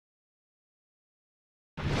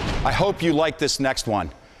I hope you like this next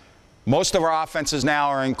one. Most of our offenses now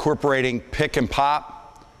are incorporating pick and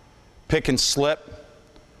pop, pick and slip.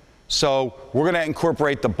 So we're going to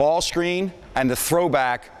incorporate the ball screen and the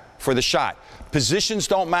throwback for the shot. Positions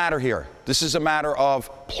don't matter here. This is a matter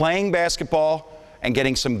of playing basketball and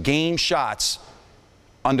getting some game shots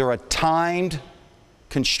under a timed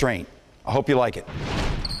constraint. I hope you like it.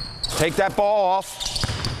 Take that ball off.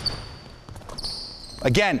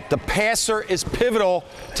 Again, the passer is pivotal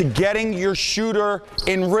to getting your shooter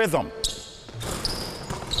in rhythm.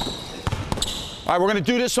 All right, we're going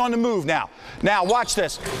to do this on the move now. Now, watch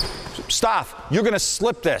this. Stop. You're going to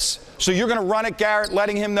slip this. So you're going to run at Garrett,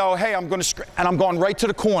 letting him know, hey, I'm going to, and I'm going right to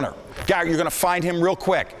the corner. Garrett, you're going to find him real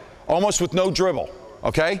quick, almost with no dribble,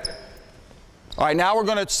 okay? All right, now we're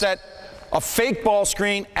going to set a fake ball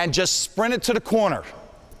screen and just sprint it to the corner.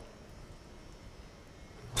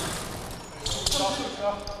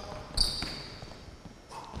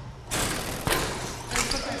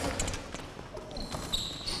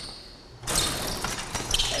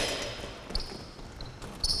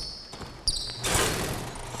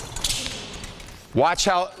 Watch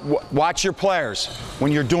your players.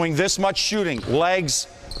 When you're doing this much shooting, legs,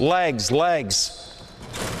 legs, legs.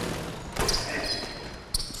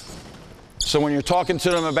 So when you're talking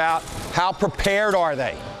to them about how prepared are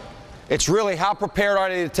they, it's really how prepared are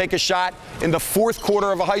they to take a shot in the fourth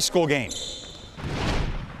quarter of a high school game.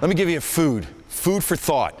 Let me give you food for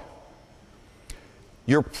thought.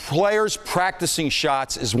 Your players practicing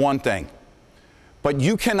shots is one thing, but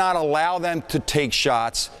you cannot allow them to take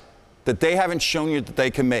shots that they haven't shown you that they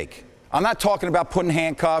can make. I'm not talking about putting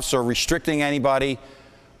handcuffs or restricting anybody,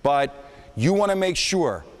 but you want to make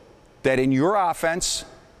sure that in your offense,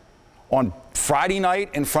 on Friday night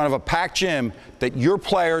in front of a packed gym, that your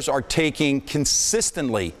players are taking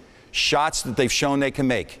consistently shots that they've shown they can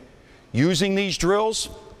make. Using these drills,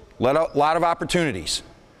 a lot of opportunities.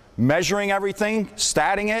 Measuring everything,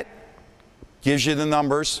 statting it, gives you the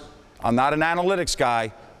numbers. I'm not an analytics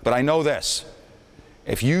guy, but I know this.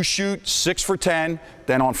 If you shoot 6 for 10,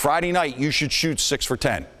 then on Friday night you should shoot 6 for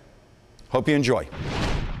 10. Hope you enjoy.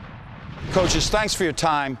 Coaches, thanks for your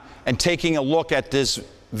time and taking a look at this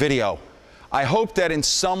video. I hope that in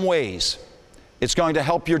some ways it's going to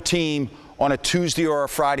help your team on a Tuesday or a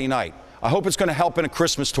Friday night. I hope it's going to help in a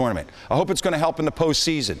Christmas tournament. I hope it's going to help in the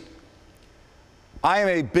postseason. I am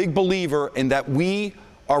a big believer in that we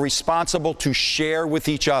are responsible to share with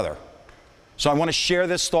each other. So I want to share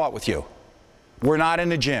this thought with you. We're not in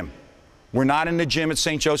the gym. We're not in the gym at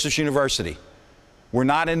St. Joseph's University. We're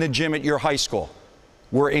not in the gym at your high school.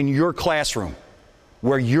 We're in your classroom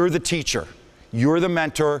where you're the teacher, you're the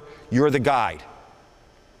mentor, you're the guide.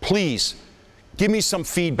 Please, give me some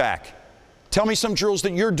feedback. Tell me some drills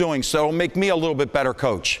that you're doing so it'll make me a little bit better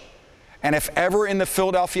coach. And if ever in the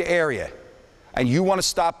Philadelphia area and you want to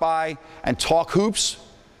stop by and talk hoops,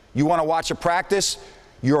 you want to watch a practice,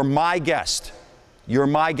 you're my guest. You're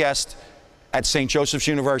my guest at St. Joseph's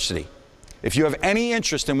University. If you have any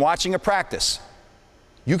interest in watching a practice,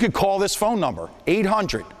 you could call this phone number,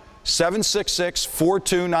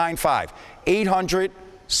 800-766-4295.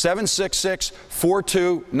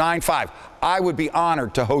 800-766-4295. I would be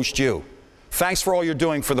honored to host you. Thanks for all you're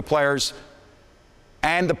doing for the players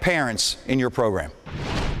and the parents in your program.